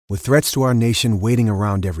With threats to our nation waiting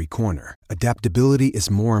around every corner, adaptability is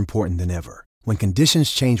more important than ever. When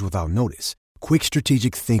conditions change without notice, quick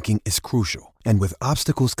strategic thinking is crucial. And with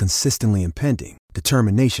obstacles consistently impending,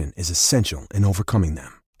 determination is essential in overcoming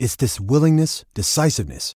them. It's this willingness,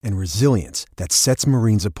 decisiveness, and resilience that sets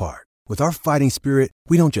Marines apart. With our fighting spirit,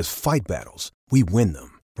 we don't just fight battles, we win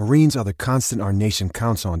them. Marines are the constant our nation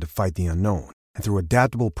counts on to fight the unknown. And through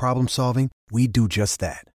adaptable problem solving, we do just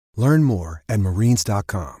that. Learn more at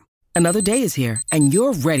marines.com. Another day is here, and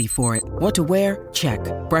you're ready for it. What to wear? Check.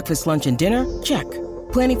 Breakfast, lunch, and dinner? Check.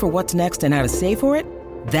 Planning for what's next and how to save for it?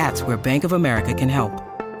 That's where Bank of America can help.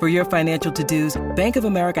 For your financial to-dos, Bank of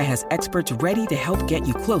America has experts ready to help get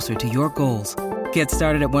you closer to your goals. Get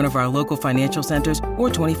started at one of our local financial centers or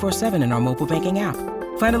 24/7 in our mobile banking app.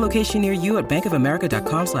 Find a location near you at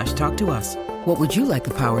bankofamerica.com/talktous. What would you like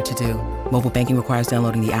the power to do? Mobile banking requires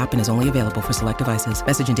downloading the app and is only available for select devices.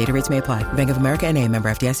 Message and data rates may apply. Bank of America N.A., member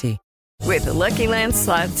FDIC. With the Lucky Land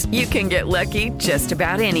Slots, you can get lucky just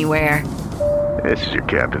about anywhere. This is your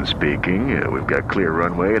captain speaking. We've got clear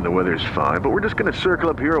runway and the weather's fine, but we're just going to circle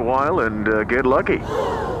up here a while and get lucky.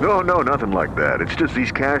 No, nothing like that. It's just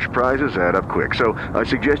these cash prizes add up quick. So I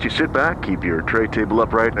suggest you sit back, keep your tray table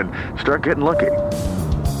upright, and start getting lucky.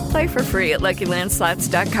 Play for free at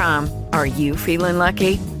LuckyLandSlots.com. Are you feeling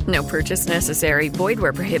lucky? No purchase necessary. Void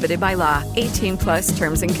where prohibited by law. 18+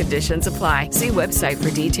 terms and conditions apply. See website for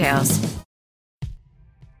details.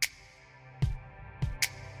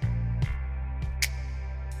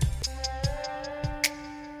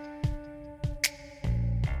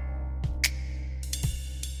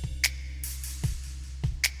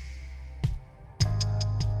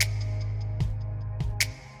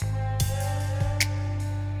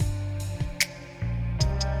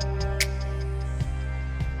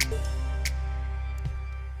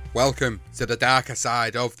 Welcome to the darker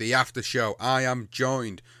side of the Aftershow. I am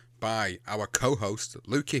joined by our co-host,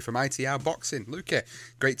 Lukey from ITR Boxing. Lukey,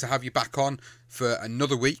 great to have you back on for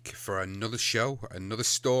another week, for another show, another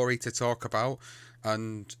story to talk about.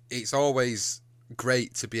 And it's always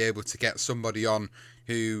great to be able to get somebody on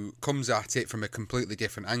who comes at it from a completely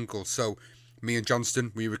different angle. So me and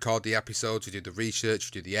Johnston, we record the episodes, we do the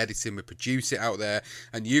research, we do the editing, we produce it out there,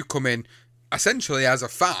 and you come in essentially as a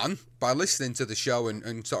fan by listening to the show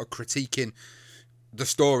and sort of critiquing the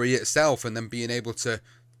story itself and then being able to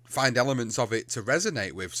find elements of it to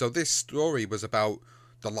resonate with. So this story was about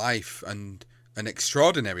the life and an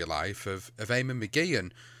extraordinary life of Eamonn Magee,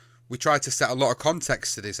 and we tried to set a lot of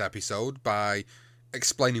context to this episode by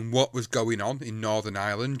explaining what was going on in Northern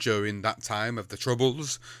Ireland during that time of the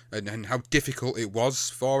Troubles and how difficult it was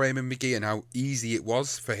for Eamonn Magee and how easy it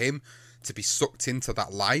was for him to be sucked into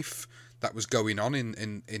that life that was going on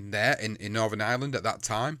in Northern Ireland at that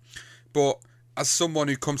time. But as someone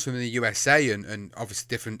who comes from the USA, and obviously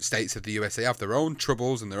different states of the USA have their own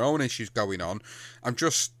troubles and their own issues going on, I'm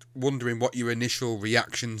just wondering what your initial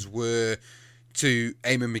reactions were to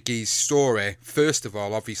Eamonn Magee's story. First of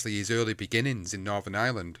all, obviously his early beginnings in Northern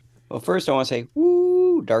Ireland. Well, first I want to say,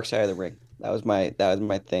 woo, Dark Side of the Ring. That was my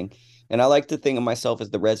thing. And I like to think of myself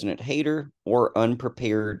as the resident hater or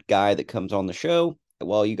unprepared guy that comes on the show.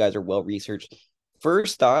 Well, you guys are well researched.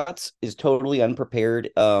 First thoughts is totally unprepared.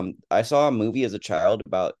 I saw a movie as a child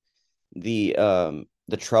about the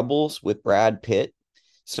Troubles with Brad Pitt.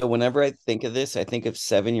 So whenever I think of this, I think of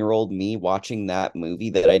 7-year-old me watching that movie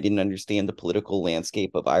that I didn't understand the political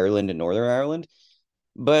landscape of Ireland and Northern Ireland.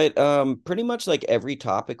 But pretty much like every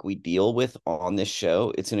topic we deal with on this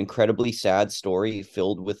show, it's an incredibly sad story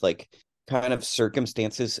filled with like kind of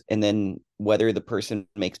circumstances, and then whether the person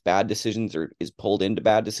makes bad decisions or is pulled into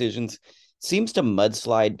bad decisions seems to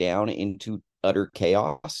mudslide down into utter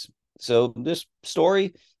chaos. So this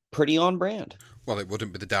story, pretty on brand. Well, it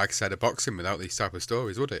wouldn't be the dark side of boxing without these type of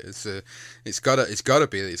stories, would it? It's gotta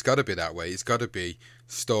be that way. It's gotta be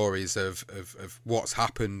stories of what's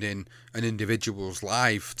happened in an individual's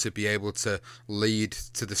life to be able to lead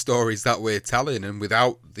to the stories that we're telling. And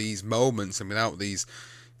without these moments and without these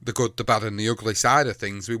the good, the bad, and the ugly side of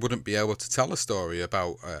things, we wouldn't be able to tell a story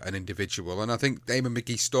about an individual. And I think Eamonn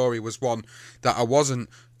Magee's story was one that I wasn't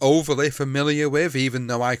overly familiar with, even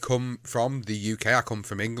though I come from the UK, I come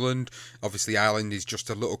from England. Obviously, Ireland is just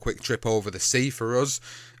a little quick trip over the sea for us.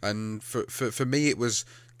 And for me, it was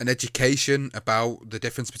an education about the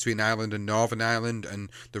difference between Ireland and Northern Ireland and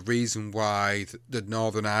the reason why the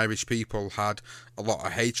Northern Irish people had a lot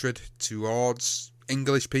of hatred towards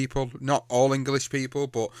English people. Not all English people,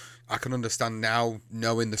 but I can understand now,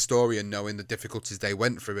 knowing the story and knowing the difficulties they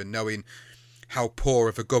went through and knowing how poor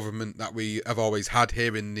of a government that we have always had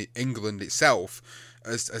here in England itself,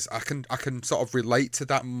 as I can sort of relate to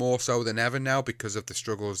that more so than ever now because of the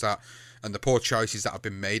struggles that and the poor choices that have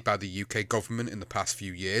been made by the UK government in the past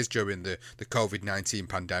few years during the COVID-19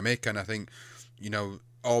 pandemic. And I think,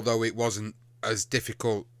 although it wasn't as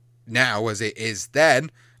difficult now as it is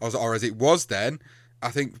then, or as it was then, I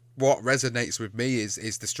think what resonates with me is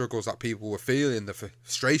the struggles that people were feeling, the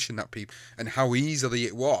frustration that people, and how easily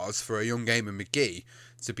it was for a young Eamonn Magee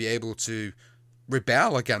to be able to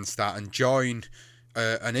rebel against that and join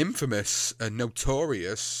an infamous and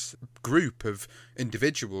notorious group of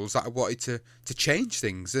individuals that wanted to change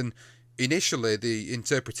things. And initially, the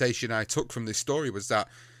interpretation I took from this story was that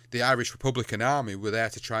the Irish Republican Army were there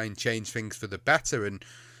to try and change things for the better. And,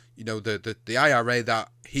 the IRA that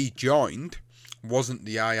he joined wasn't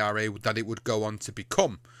the IRA that it would go on to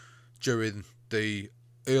become during the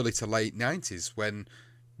early to late 90s when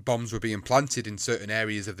bombs were being planted in certain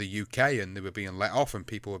areas of the UK and they were being let off and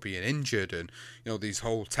people were being injured, and these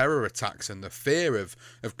whole terror attacks and the fear of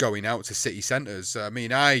going out to city centres. I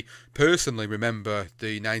mean, I personally remember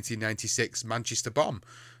the 1996 Manchester bomb,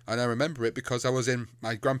 and I remember it because I was in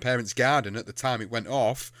my grandparents' garden at the time it went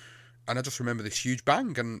off, and I just remember this huge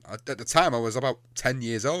bang. And at the time I was about 10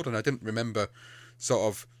 years old and I didn't remember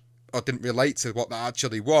I didn't relate to what that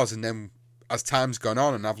actually was. And then as time's gone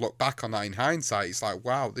on and I've looked back on that in hindsight, it's like,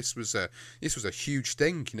 wow, this was a huge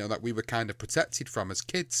thing, that we were kind of protected from as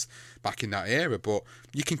kids back in that era. But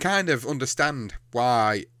you can kind of understand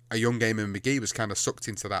why a young Eamonn Magee was kind of sucked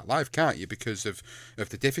into that life, can't you? Because of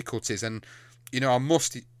the difficulties. And, I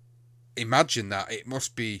must imagine that it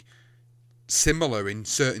must be similar in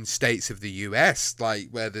certain states of the US, like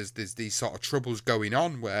where there's these sort of troubles going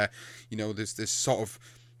on, where there's this sort of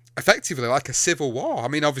effectively like a civil war. I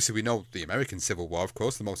mean, obviously we know the American Civil War, of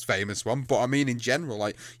course, the most famous one, but I mean in general,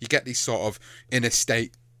 like you get these sort of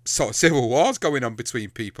interstate sort of civil wars going on between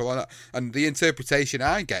people, and the interpretation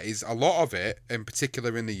I get is a lot of it, in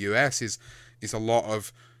particular in the US, is a lot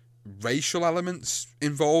of racial elements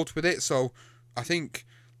involved with it. So I think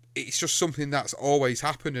it's just something that's always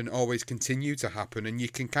happened and always continue to happen, and you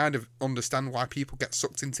can kind of understand why people get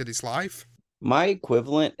sucked into this life. My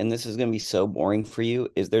equivalent, and this is going to be so boring for you,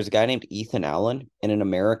 is there's a guy named Ethan Allen, and in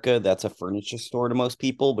America, that's a furniture store to most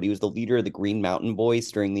people, but he was the leader of the Green Mountain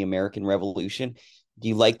Boys during the American Revolution. Do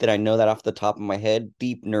you like that I know that off the top of my head?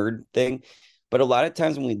 Deep nerd thing. But a lot of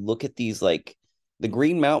times when we look at these, like, the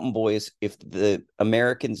Green Mountain Boys, if the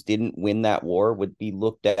Americans didn't win that war, would be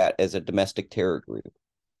looked at as a domestic terror group.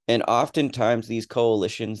 And oftentimes these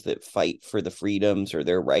coalitions that fight for the freedoms or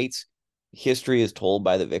their rights, history is told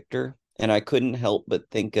by the victor. And I couldn't help but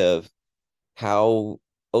think of how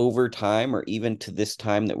over time, or even to this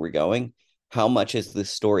time that we're going, how much has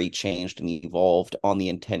this story changed and evolved on the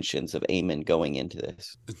intentions of Eamonn going into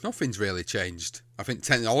this? Nothing's really changed. I think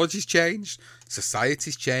technology's changed,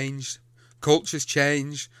 society's changed, culture's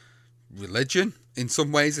changed, religion in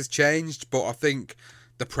some ways has changed, but I think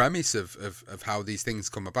the premise of how these things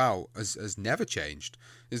come about has never changed.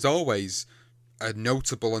 There's always a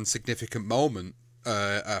notable and significant moment,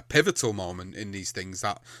 a pivotal moment in these things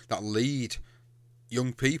that lead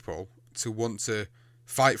young people to want to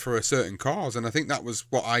fight for a certain cause. And I think that was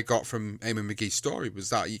what I got from Eamonn Magee's story,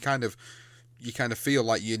 was that you kind of feel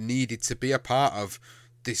like you needed to be a part of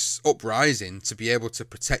this uprising to be able to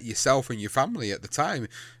protect yourself and your family at the time.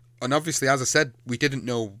 And obviously, as I said, we didn't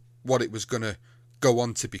know what it was going to go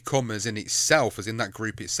on to become as in that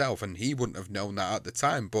group itself, and he wouldn't have known that at the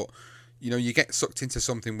time. But you get sucked into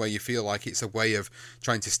something where you feel like it's a way of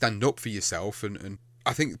trying to stand up for yourself, and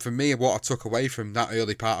I think for me, what I took away from that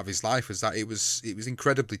early part of his life was that it was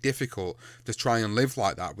incredibly difficult to try and live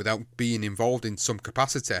like that without being involved in some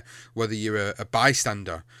capacity, whether you're a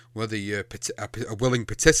bystander, whether you're a willing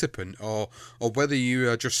participant, or whether you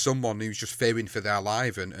are just someone who's just fearing for their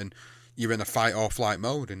life and you're in a fight or flight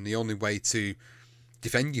mode, and the only way to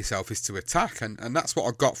defend yourself is to attack, and that's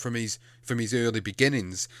what I got from his early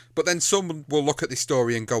beginnings. But then someone will look at this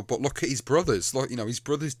story and go, but look at his brothers. Look, his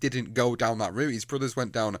brothers didn't go down that route. His brothers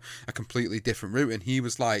went down a completely different route, and he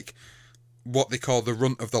was like what they call the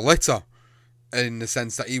runt of the litter, in the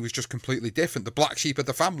sense that he was just completely different, the black sheep of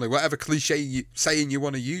the family, whatever cliche saying you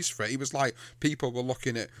want to use for it. He was like, people were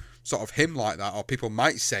looking at sort of him like that, or people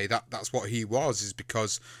might say that that's what he was, is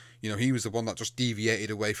because he was the one that just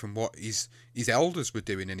deviated away from what his elders were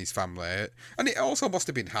doing in his family. And it also must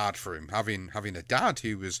have been hard for him, having a dad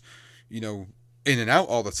who was, in and out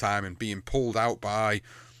all the time, and being pulled out by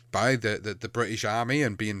the British Army,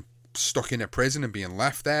 and being stuck in a prison and being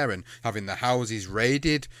left there, and having the houses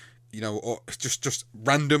raided, or just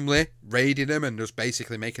randomly raiding them and just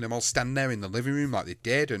basically making them all stand there in the living room like they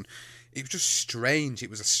did. And it was just strange. It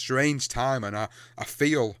was a strange time, and I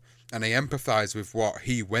feel and I empathise with what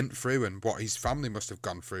he went through and what his family must have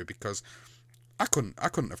gone through, because I couldn't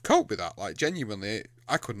have coped with that. Like, genuinely,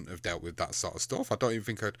 I couldn't have dealt with that sort of stuff. I don't even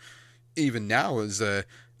think I'd, even now as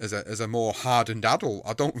a more hardened adult,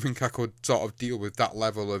 I don't think I could sort of deal with that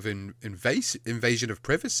level of invasion of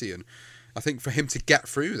privacy. And I think for him to get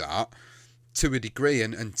through that to a degree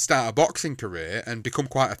and start a boxing career and become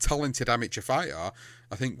quite a talented amateur fighter,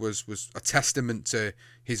 I think was a testament to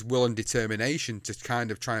his will and determination to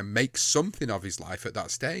kind of try and make something of his life at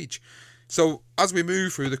that stage. So as we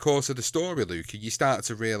move through the course of the story, Luke, you start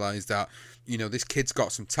to realise that, you know, this kid's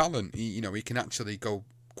got some talent. He can actually go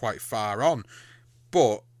quite far on.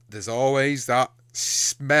 But there's always that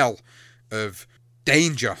smell of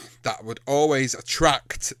danger that would always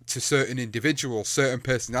attract to certain individuals, certain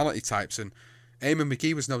personality types, and Eamonn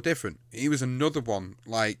Magee was no different. He was another one,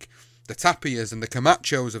 like the Tapias and the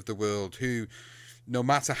Camachos of the world, who, no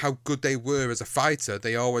matter how good they were as a fighter,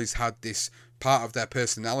 they always had this part of their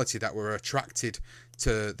personality that were attracted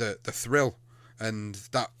to the thrill, and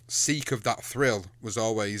that seek of that thrill was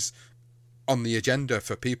always on the agenda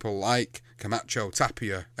for people like Camacho,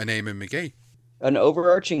 Tapia, and Eamonn Magee. An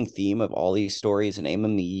overarching theme of all these stories, and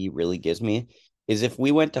Eamonn Magee really gives me, is if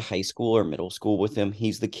we went to high school or middle school with him,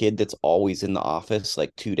 he's the kid that's always in the office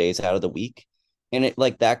like 2 days out of the week. And it,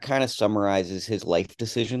 like, that kind of summarizes his life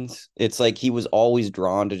decisions. It's like he was always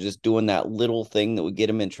drawn to just doing that little thing that would get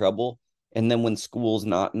him in trouble. And then when school's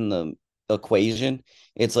not in the equation,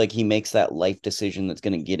 it's like he makes that life decision that's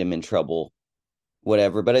going to get him in trouble,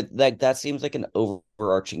 whatever. But that seems like an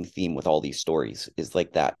overarching theme with all these stories, is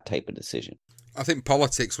like that type of decision. I think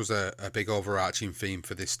politics was a big overarching theme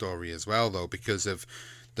for this story as well, though, because of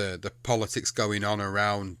the politics going on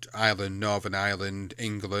around Ireland, Northern Ireland,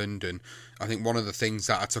 England. And I think one of the things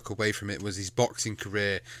that I took away from it was his boxing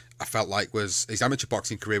career. I felt like his amateur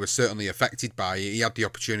boxing career was certainly affected by it. He had the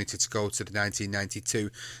opportunity to go to the 1992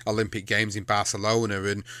 Olympic Games in Barcelona,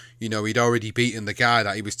 and, you know, he'd already beaten the guy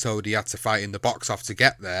that he was told he had to fight in the box off to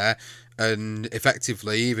get there. And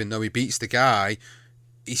effectively, even though he beats the guy,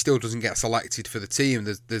 he still doesn't get selected for the team.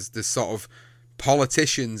 There's sort of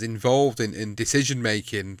politicians involved in decision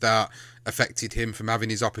making that affected him from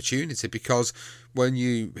having his opportunity, because when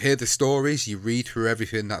you hear the stories, you read through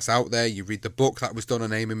everything that's out there, you read the book that was done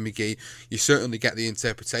on Eamonn Magee, you certainly get the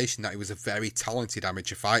interpretation that he was a very talented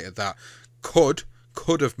amateur fighter that could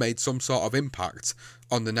have made some sort of impact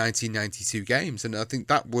on the 1992 games. And I think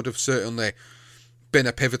that would have certainly been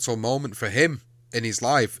a pivotal moment for him in his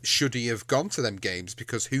life should he have gone to them games,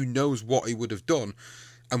 because who knows what he would have done,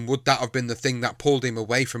 and would that have been the thing that pulled him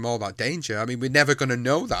away from all that danger? I mean, we're never going to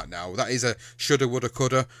know that now. That is a shoulda, woulda,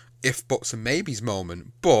 coulda, if, buts and maybes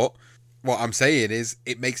moment. But what I'm saying is,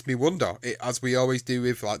 it makes me wonder, as we always do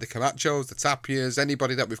with like the Camachos, the Tapias,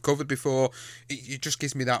 anybody that we've covered before, it just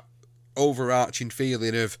gives me that overarching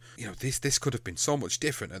feeling of, you know, this could have been so much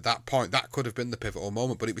different at that point. That could have been the pivotal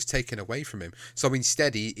moment, but it was taken away from him. So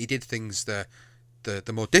instead, he did things the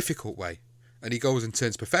more difficult way, and he goes and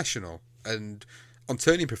turns professional, and on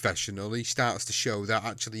turning professional he starts to show that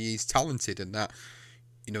actually he's talented, and that,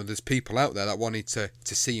 you know, there's people out there that wanted to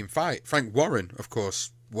see him fight. Frank Warren, of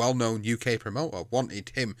course, well-known UK promoter, wanted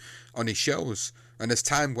him on his shows, and as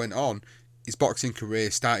time went on, his boxing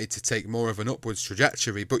career started to take more of an upwards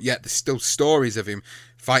trajectory, but yet there's still stories of him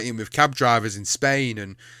fighting with cab drivers in Spain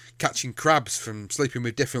and catching crabs from sleeping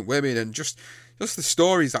with different women, and just the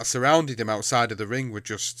stories that surrounded him outside of the ring were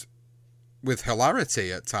just with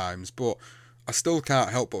hilarity at times. But I still can't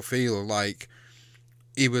help but feel like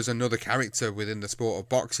he was another character within the sport of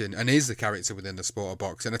boxing, and is the character within the sport of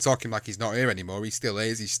boxing. I talk him like he's not here anymore. He still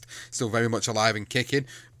is. He's still very much alive and kicking.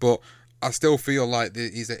 But I still feel like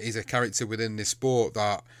he's a character within this sport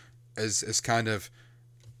that has kind of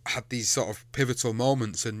had these sort of pivotal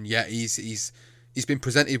moments, and yet he's been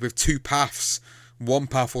presented with two paths. One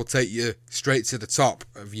path will take you straight to the top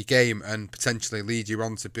of your game and potentially lead you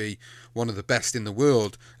on to be one of the best in the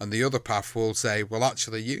world, and the other path will say, well,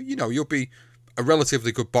 actually, you'll be a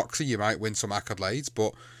relatively good boxer, you might win some accolades,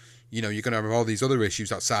 but, you know, you're going to have all these other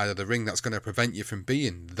issues outside of the ring that's going to prevent you from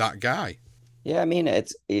being that guy. Yeah, I mean,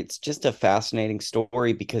 it's just a fascinating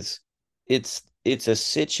story, because it's a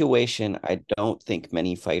situation I don't think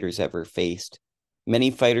many fighters ever faced.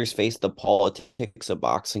 Many fighters face the politics of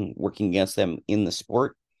boxing working against them in the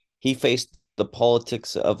sport. He faced the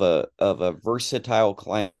politics of a versatile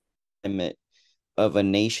climate of a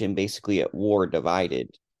nation basically at war,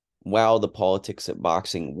 divided, while the politics of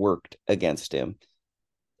boxing worked against him.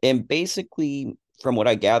 And basically, from what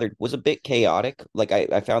I gathered, was a bit chaotic. Like,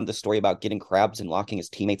 I found the story about getting crabs and locking his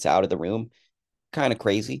teammates out of the room kind of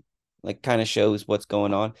crazy. like kind of shows what's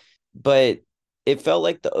going on. But it felt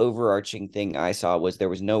like the overarching thing I saw was there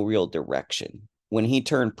was no real direction. When he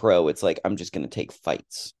turned pro, it's like, I'm just going to take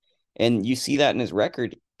fights. And you see that in his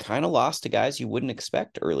record, kind of lost to guys you wouldn't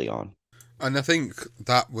expect early on. And I think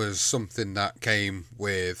that was something that came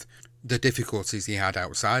with the difficulties he had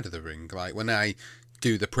outside of the ring. Like when I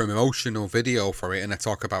do the promotional video for it and I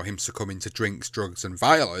talk about him succumbing to drinks, drugs and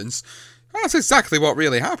violence, that's exactly what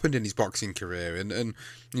really happened in his boxing career. And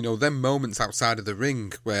you know, them moments outside of the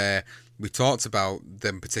ring where we talked about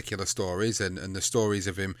them particular stories and the stories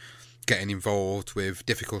of him getting involved with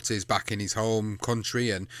difficulties back in his home country,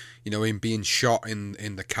 and you know, him being shot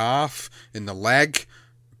in the calf, in the leg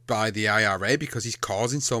by the IRA because he's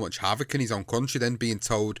causing so much havoc in his own country, then being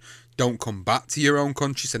told don't come back to your own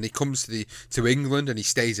country. So then he comes to England and he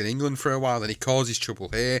stays in England for a while, then he causes trouble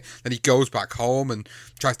here, then he goes back home and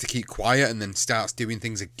tries to keep quiet and then starts doing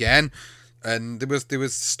things again. And there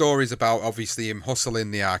was stories about obviously him hustling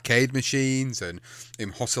the arcade machines and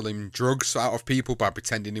him hustling drugs out of people by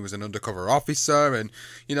pretending he was an undercover officer. And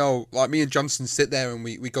you know, like me and Johnson sit there and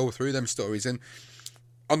we go through them stories, and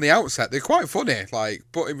on the outset they're quite funny, like,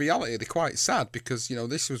 but in reality they're quite sad because, you know,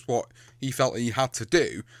 this was what he felt he had to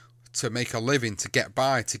do to make a living, to get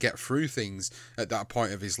by, to get through things at that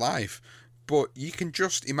point of his life. But you can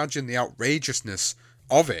just imagine the outrageousness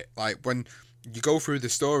of it. Like when you go through the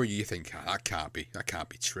story, you think, oh, that can't be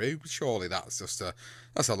true. Surely that's a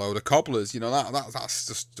load of cobblers. You know, that's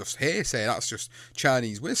just hearsay. That's just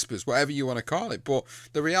Chinese whispers, whatever you want to call it. But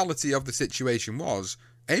the reality of the situation was,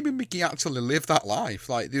 Eamonn Magee actually lived that life.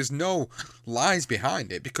 Like, there's no lies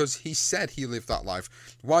behind it because he said he lived that life.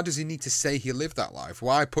 Why does he need to say he lived that life?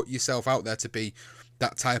 Why put yourself out there to be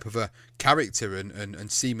that type of a character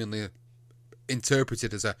and seemingly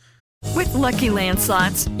interpreted as a... With Lucky Land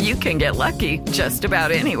Slots, you can get lucky just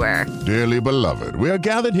about anywhere. Dearly beloved, we are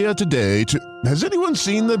gathered here today to... Has anyone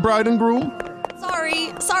seen the bride and groom?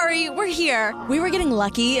 Sorry, we're here. We were getting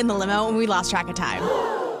lucky in the limo and we lost track of time.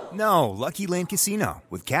 No, Lucky Land Casino,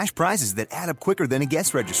 with cash prizes that add up quicker than a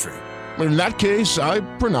guest registry. In that case, I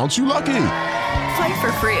pronounce you lucky. Play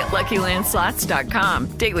for free at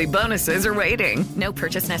LuckyLandSlots.com. Daily bonuses are waiting. No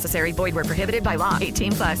purchase necessary. Void where prohibited by law.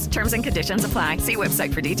 18+. Terms and conditions apply. See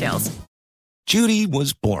website for details. Judy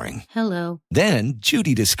was boring. Hello. Then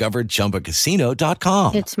Judy discovered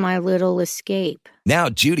ChumbaCasino.com. It's my little escape. Now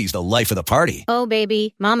Judy's the life of the party. Oh,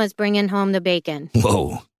 baby, mama's bringing home the bacon.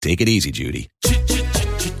 Whoa, take it easy, Judy.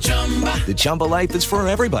 The Chumba life is for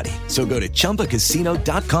everybody. So go to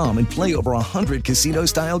ChumbaCasino.com and play over 100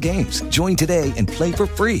 casino-style games. Join today and play for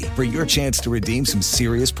free for your chance to redeem some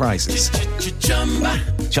serious prizes.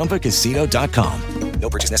 ChumbaCasino.com. No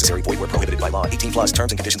purchase necessary. Void where prohibited by law. 18+.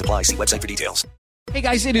 Terms and conditions apply. See website for details. Hey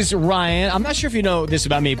guys, it is Ryan. I'm not sure if you know this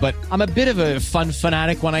about me, but I'm a bit of a fun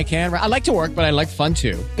fanatic when I can. I like to work, but I like fun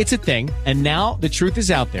too. It's a thing. And now the truth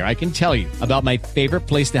is out there. I can tell you about my favorite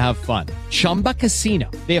place to have fun. Chumba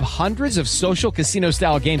Casino. They have hundreds of social casino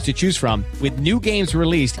style games to choose from with new games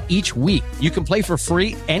released each week. You can play for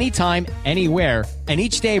free anytime, anywhere. And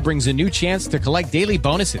each day brings a new chance to collect daily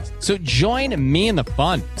bonuses. So join me in the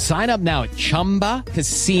fun. Sign up now at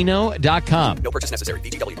ChumbaCasino.com. No purchase necessary.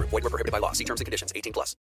 VGW. Void where prohibited by law. See terms and conditions.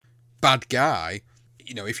 18+. Bad guy,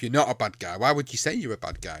 you know, if you're not a bad guy, why would you say you're a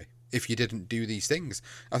bad guy if you didn't do these things?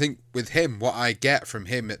 I think with him, what I get from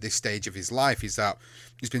him at this stage of his life is that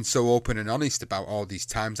he's been so open and honest about all these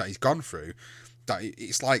times that he's gone through that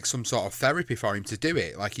it's like some sort of therapy for him to do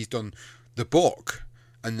it. Like he's done the book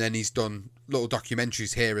and then he's done little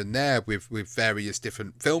documentaries here and there with various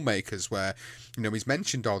different filmmakers where, you know, he's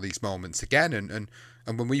mentioned all these moments again, and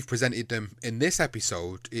when we've presented them in this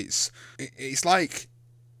episode, it's like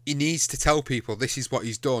he needs to tell people this is what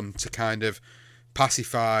he's done to kind of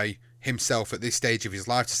pacify himself at this stage of his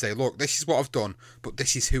life, to say, look, this is what I've done, but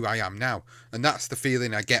this is who I am now. And that's the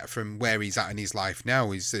feeling I get from where he's at in his life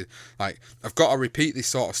now, is like, I've got to repeat this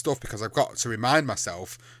sort of stuff because I've got to remind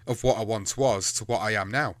myself of what I once was to what I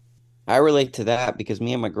am now. I relate to that because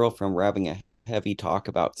me and my girlfriend were having a heavy talk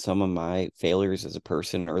about some of my failures as a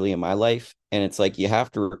person early in my life. And it's like, you have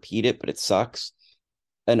to repeat it, but it sucks.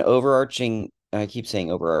 An overarching, I keep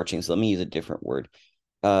saying overarching, so let me use a different word.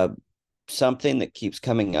 Something that keeps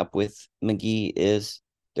coming up with Magee is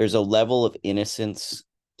there's a level of innocence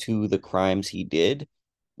to the crimes he did,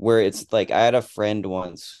 where it's like, I had a friend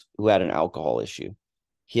once who had an alcohol issue.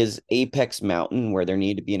 His apex mountain where there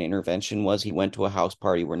needed to be an intervention was he went to a house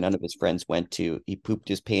party where none of his friends went to. He pooped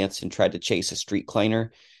his pants and tried to chase a street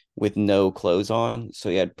cleaner with no clothes on. So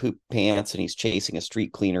he had pooped pants and he's chasing a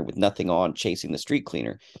street cleaner with nothing on, chasing the street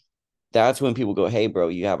cleaner. That's when people go, hey, bro,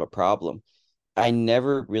 you have a problem. I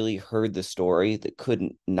never really heard the story that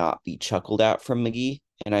couldn't not be chuckled at from Magee.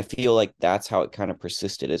 And I feel like that's how it kind of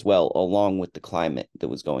persisted as well, along with the climate that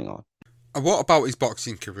was going on. And what about his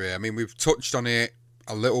boxing career? I mean, we've touched on it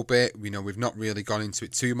a little bit. We've not really gone into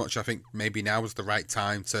it too much. I think maybe now is the right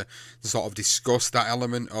time to sort of discuss that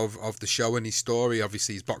element of the show and his story.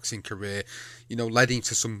 Obviously, his boxing career, led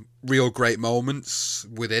into some real great moments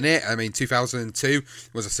within it. I mean, 2002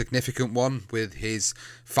 was a significant one with his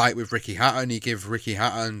fight with Ricky Hatton. He gave Ricky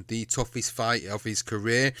Hatton the toughest fight of his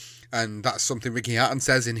career. And that's something Ricky Hatton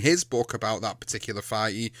says in his book about that particular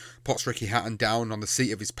fight. He puts Ricky Hatton down on the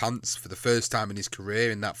seat of his pants for the first time in his career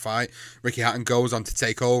in that fight. Ricky Hatton goes on to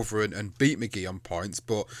take over and beat Magee on points,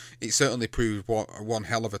 but it certainly proved one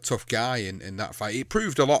hell of a tough guy in that fight. It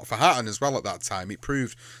proved a lot for Hatton as well at that time. It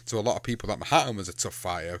proved to a lot of people that Hatton was a tough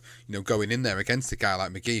fighter, going in there against a guy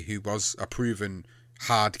like Magee, who was a proven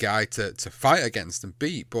hard guy to fight against and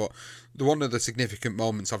beat. But one of the significant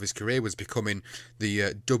moments of his career was becoming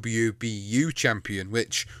the WBU champion,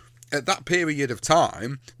 which at that period of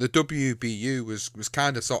time, the WBU was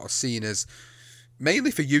kind of sort of seen as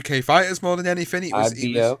mainly for UK fighters more than anything.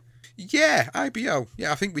 IBO? Yeah, IBO.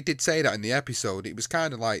 Yeah, I think we did say that in the episode. It was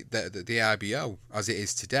kind of like the IBO as it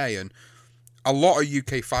is today, and a lot of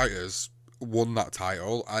UK fighters won that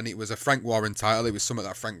title, and it was a Frank Warren title. It was something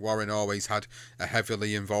that Frank Warren always had a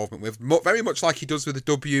heavily involvement with, very much like he does with the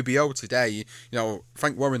WBO today.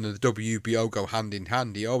 Frank Warren and the WBO go hand in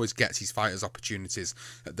hand. He always gets his fighters opportunities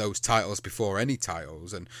at those titles before any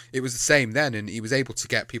titles, and it was the same then, and he was able to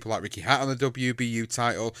get people like Ricky Hatton the WBU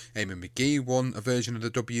title. Eamonn Magee won a version of the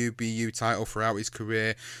WBU title throughout his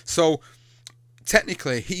career. So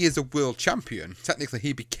technically he is a world champion. Technically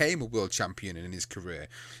he became a world champion in his career.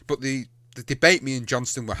 But the debate me and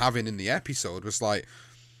Johnston were having in the episode was like,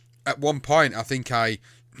 at one point I think I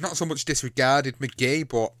not so much disregarded Magee,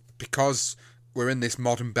 but because we're in this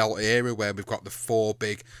modern belt era where we've got the four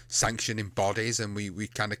big sanctioning bodies and we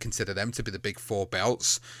kind of consider them to be the big four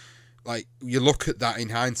belts, like you look at that in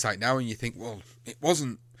hindsight now and you think, well, it was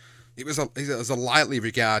a lightly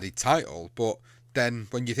regarded title. But then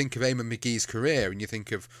when you think of Eamonn Magee's career and you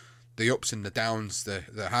think of the ups and the downs,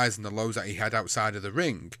 the highs and the lows that he had outside of the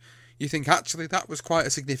ring, you think actually that was quite a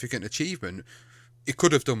significant achievement. He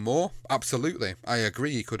could have done more, absolutely. I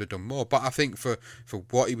agree he could have done more. But I think for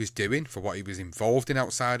what he was doing, for what he was involved in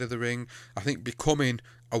outside of the ring, I think becoming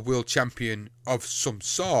a world champion of some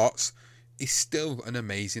sorts is still an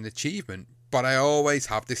amazing achievement. But I always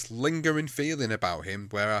have this lingering feeling about him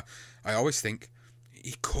where I always think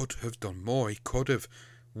he could have done more. He could have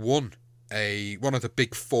won one of the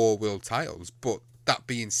big four world titles. But that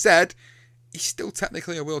being said, he's still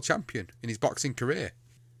technically a world champion in his boxing career.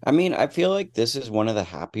 I mean, I feel like this is one of the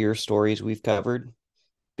happier stories we've covered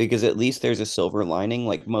because at least there's a silver lining.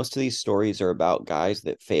 Like most of these stories are about guys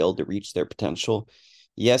that failed to reach their potential.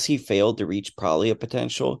 Yes, he failed to reach probably a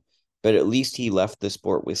potential, but at least he left the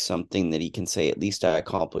sport with something that he can say, at least I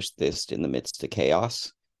accomplished this in the midst of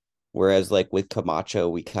chaos. Whereas like with Camacho,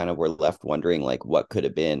 we kind of were left wondering like what could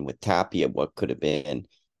have been. With Tapia, what could have been.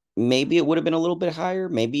 Maybe it would have been a little bit higher.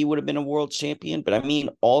 Maybe he would have been a world champion. But I mean,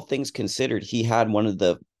 all things considered, he had one of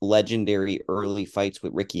the legendary early fights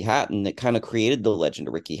with Ricky Hatton that kind of created the legend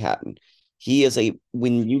of Ricky Hatton.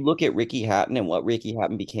 When you look at Ricky Hatton and what Ricky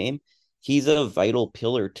Hatton became, he's a vital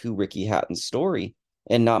pillar to Ricky Hatton's story.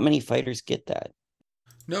 And not many fighters get that.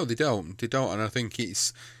 No, they don't. And I think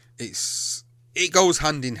it goes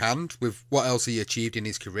hand in hand with what else he achieved in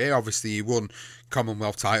his career. Obviously, he won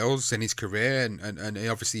Commonwealth titles in his career, and he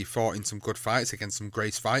obviously fought in some good fights against some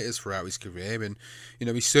great fighters throughout his career. And,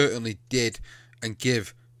 he certainly did and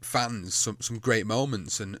give fans some great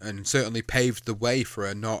moments and certainly paved the way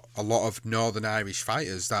for not a lot of Northern Irish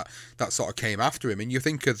fighters that sort of came after him. And you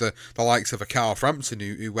think of the likes of a Carl Frampton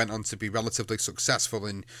who went on to be relatively successful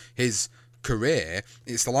in his career.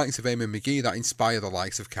 It's the likes of Eamonn Magee that inspire the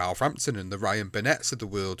likes of Carl Frampton and the Ryan Burnett's of the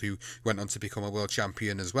world who went on to become a world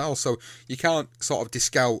champion as well. So you can't sort of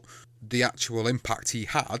discount the actual impact he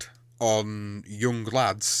had on young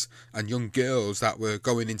lads and young girls that were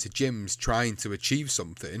going into gyms trying to achieve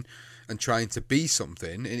something and trying to be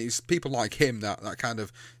something. And it's people like him that kind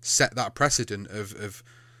of set that precedent of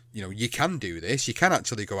you can do this, you can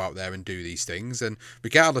actually go out there and do these things. And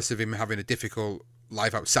regardless of him having a difficult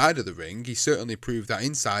life outside of the ring, he certainly proved that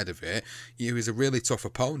inside of it he was a really tough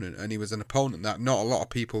opponent, and he was an opponent that not a lot of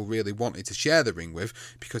people really wanted to share the ring with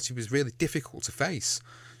because he was really difficult to face.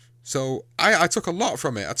 So I took a lot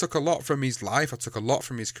from it. I took a lot from his life. I took a lot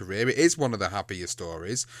from his career. It is one of the happier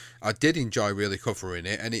stories. I did enjoy really covering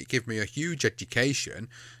it, and it gave me a huge education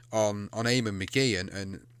on Eamonn Magee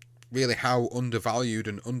and really how undervalued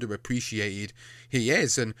and underappreciated he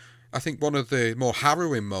is. And I think one of the more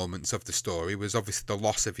harrowing moments of the story was obviously the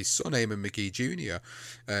loss of his son, Eamonn Magee Jr.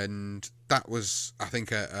 And that was, I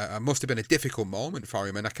think, must have been a difficult moment for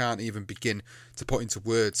him. And I can't even begin to put into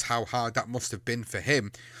words how hard that must have been for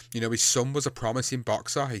him. You know, his son was a promising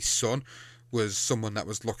boxer. His son was someone that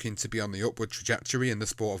was looking to be on the upward trajectory in the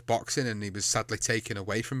sport of boxing, and he was sadly taken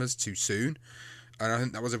away from us too soon. And I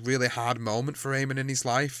think that was a really hard moment for Eamonn in his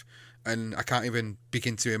life. And I can't even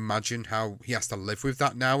begin to imagine how he has to live with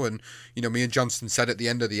that now. And, you know, me and Johnston said at the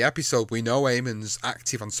end of the episode, we know Eamonn's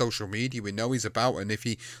active on social media. We know he's about, and if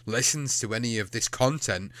he listens to any of this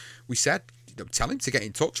content, we said, you know, tell him to get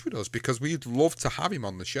in touch with us, because we'd love to have him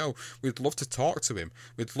on the show. We'd love to talk to him.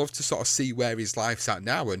 We'd love to sort of see where his life's at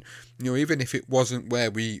now. And, you know, even if it wasn't where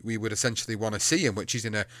we would essentially want to see him, which is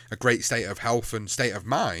in a great state of health and state of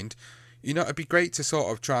mind, you know, it'd be great to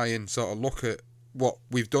sort of try and sort of look at what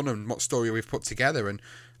we've done and what story we've put together, and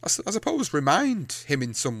I suppose remind him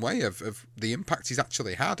in some way of the impact he's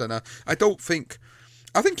actually had. And I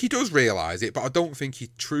think he does realise it, but I don't think he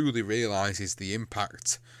truly realises the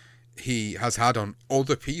impact he has had on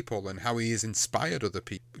other people and how he has inspired other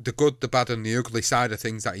people. The good, the bad and the ugly side of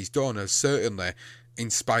things that he's done has certainly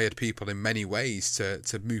inspired people in many ways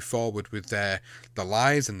to move forward with their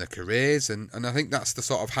lives and their careers, and I think that's the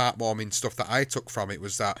sort of heartwarming stuff that I took from it,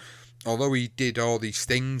 was that although he did all these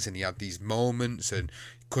things and he had these moments and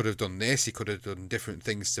could have done this, he could have done different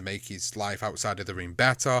things to make his life outside of the ring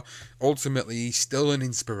better, ultimately he's still an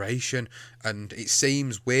inspiration. And it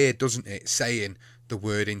seems weird, doesn't it, saying the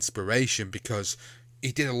word inspiration, because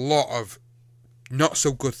he did a lot of not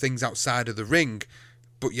so good things outside of the ring,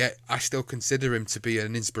 but yet I still consider him to be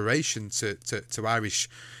an inspiration to Irish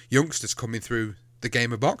youngsters coming through the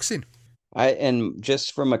game of boxing. And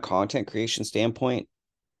just from a content creation standpoint,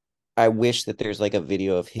 I wish that there's like a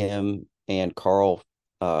video of him and Carl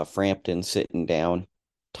Frampton sitting down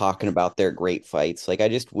talking about their great fights. Like, I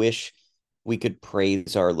just wish we could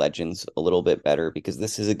praise our legends a little bit better, because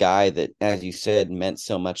this is a guy that, as you said, meant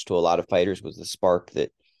so much to a lot of fighters, was the spark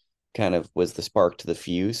that kind of was the spark to the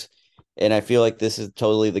fuse. And I feel like this is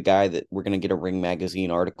totally the guy that we're going to get a Ring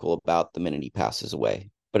Magazine article about the minute he passes away,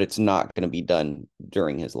 but it's not going to be done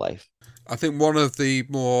during his life. I think one of the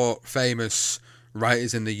more famous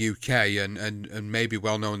writers in the UK and maybe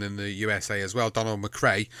well known in the USA as well, Donald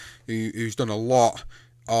McRae, who's done a lot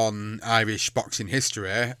on Irish boxing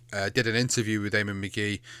history, did an interview with Eamonn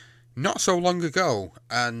Magee not so long ago,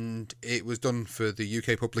 and it was done for the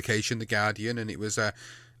UK publication The Guardian, and it was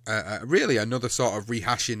really another sort of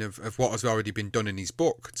rehashing of what has already been done in his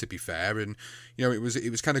book, to be fair. And you know, it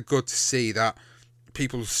was kind of good to see that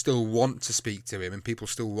people still want to speak to him and people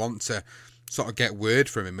still want to sort of get word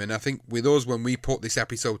from him. And I think with us, when we put this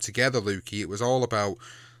episode together, Lukey, it was all about,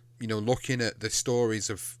 you know, looking at the stories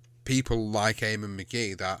of people like Eamonn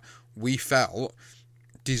Magee that we felt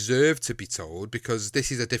deserved to be told, because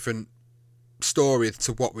this is a different story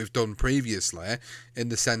to what we've done previously, in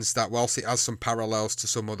the sense that whilst it has some parallels to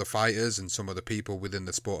some other fighters and some other people within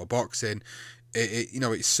the sport of boxing,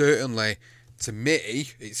 it certainly, to me,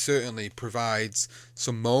 it certainly provides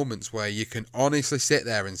some moments where you can honestly sit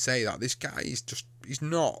there and say that this guy he's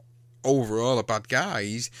not overall a bad guy.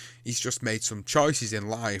 He's just made some choices in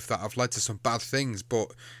life that have led to some bad things,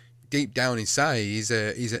 but deep down inside, he's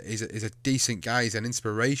a decent guy. He's an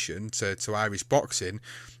inspiration to Irish boxing,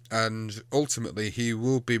 and ultimately he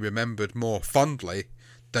will be remembered more fondly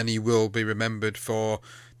than he will be remembered for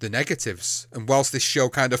the negatives. And whilst this show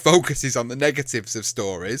kind of focuses on the negatives of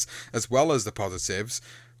stories as well as the positives,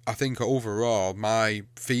 I think overall my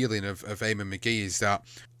feeling of Eamonn Magee is that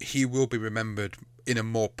he will be remembered in a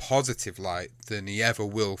more positive light than he ever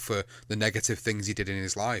will for the negative things he did in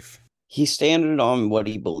his life. He stood on what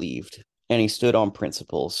he believed, and he stood on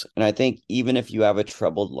principles. And I think even if you have a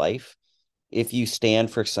troubled life, if you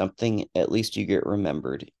stand for something, at least you get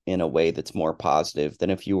remembered in a way that's more positive than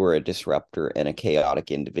if you were a disruptor and a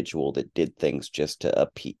chaotic individual that did things just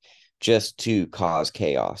to cause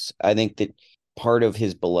chaos. I think that part of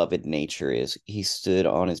his beloved nature is he stood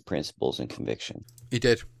on his principles and conviction. He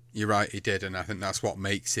did. You're right, he did. And I think that's what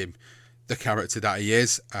makes him the character that he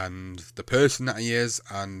is and the person that he is.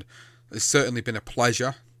 And it's certainly been a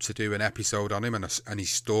pleasure to do an episode on him and his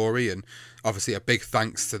story. And obviously a big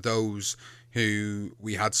thanks to those who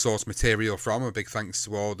we had source material from. A big thanks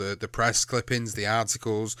to all the press clippings, the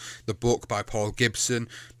articles, the book by Paul Gibson,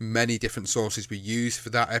 many different sources we used for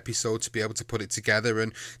that episode to be able to put it together.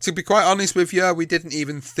 And to be quite honest with you, we didn't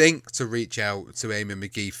even think to reach out to Eamonn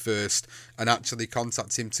Magee first and actually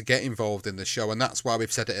contact him to get involved in the show. And that's why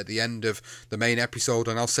we've said it at the end of the main episode,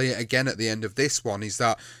 and I'll say it again at the end of this one, is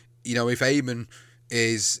that if Eamonn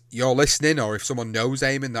you're listening, or if someone knows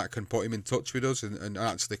Eamonn that can put him in touch with us and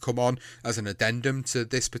actually come on as an addendum to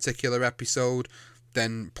this particular episode,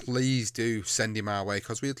 then please do send him our way,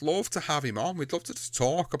 because we'd love to have him on. We'd love to just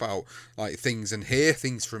talk about things and hear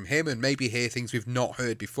things from him, and maybe hear things we've not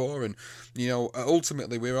heard before. And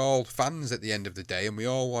ultimately we're all fans at the end of the day, and we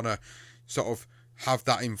all want to sort of have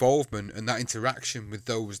that involvement and that interaction with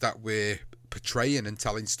those that we're portraying and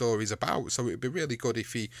telling stories about. So it'd be really good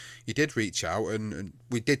if he did reach out, and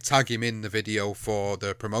we did tag him in the video for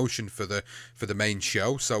the promotion for the main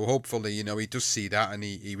show. So hopefully he does see that and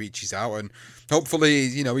he reaches out, and hopefully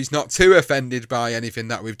he's not too offended by anything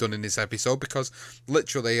that we've done in this episode, because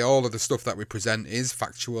literally all of the stuff that we present is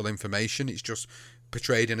factual information. It's just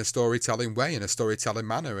portrayed in a storytelling way, in a storytelling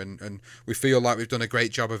manner, and we feel like we've done a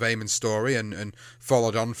great job of Eamonn's story and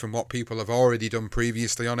followed on from what people have already done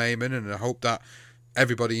previously on Eamonn. And I hope that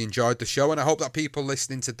everybody enjoyed the show, and I hope that people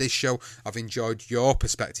listening to this show have enjoyed your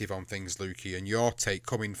perspective on things, Lukey, and your take,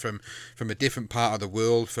 coming from a different part of the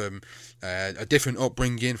world, from a different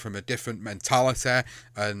upbringing, from a different mentality,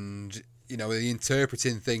 and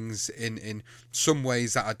interpreting things in some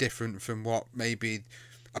ways that are different from what maybe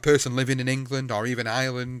a person living in England or even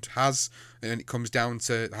Ireland has, and it comes down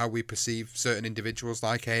to how we perceive certain individuals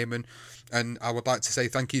like Eamonn. And I would like to say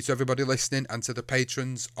thank you to everybody listening, and to the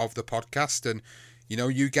patrons of the podcast. And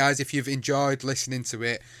you guys, if you've enjoyed listening to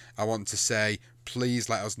it, I want to say, please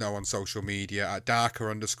let us know on social media at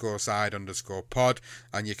darker_side_pod,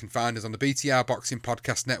 and you can find us on the BTR Boxing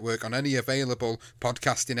Podcast Network on any available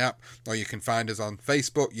podcasting app, or you can find us on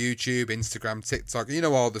Facebook, YouTube, Instagram, TikTok,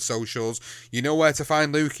 all the socials. You know where to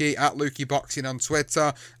find Lukey, at Lukey Boxing on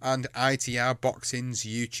Twitter, and ITR Boxing's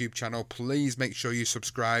YouTube channel. Please make sure you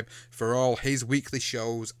subscribe for all his weekly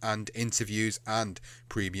shows and interviews and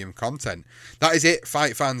premium content. That is it,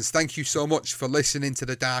 fight fans. Thank you so much for listening to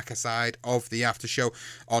the darker side of the Aftershow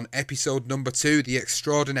on episode number 2, The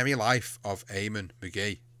Extraordinary Life of Eamonn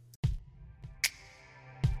Magee.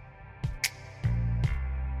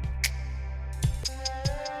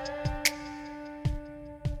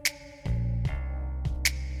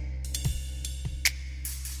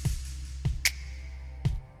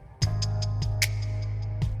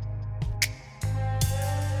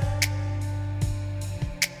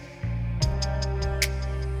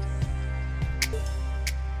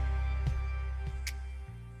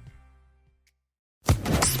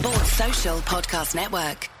 Social Podcast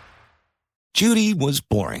Network. Judy was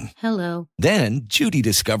boring. Hello. Then Judy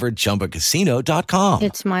discovered ChumbaCasino.com.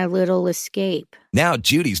 It's my little escape. Now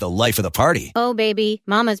Judy's the life of the party. Oh, baby,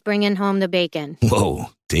 mama's bringing home the bacon. Whoa,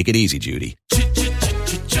 take it easy, Judy.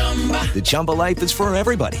 The Chumba life is for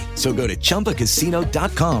everybody. So go to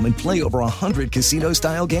ChumbaCasino.com and play over 100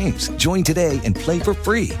 casino-style games. Join today and play for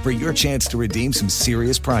free for your chance to redeem some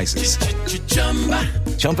serious prizes.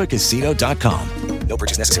 ChumbaCasino.com. No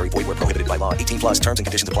purchase necessary. Void where prohibited by law. 18+ terms and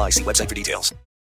conditions apply. See website for details.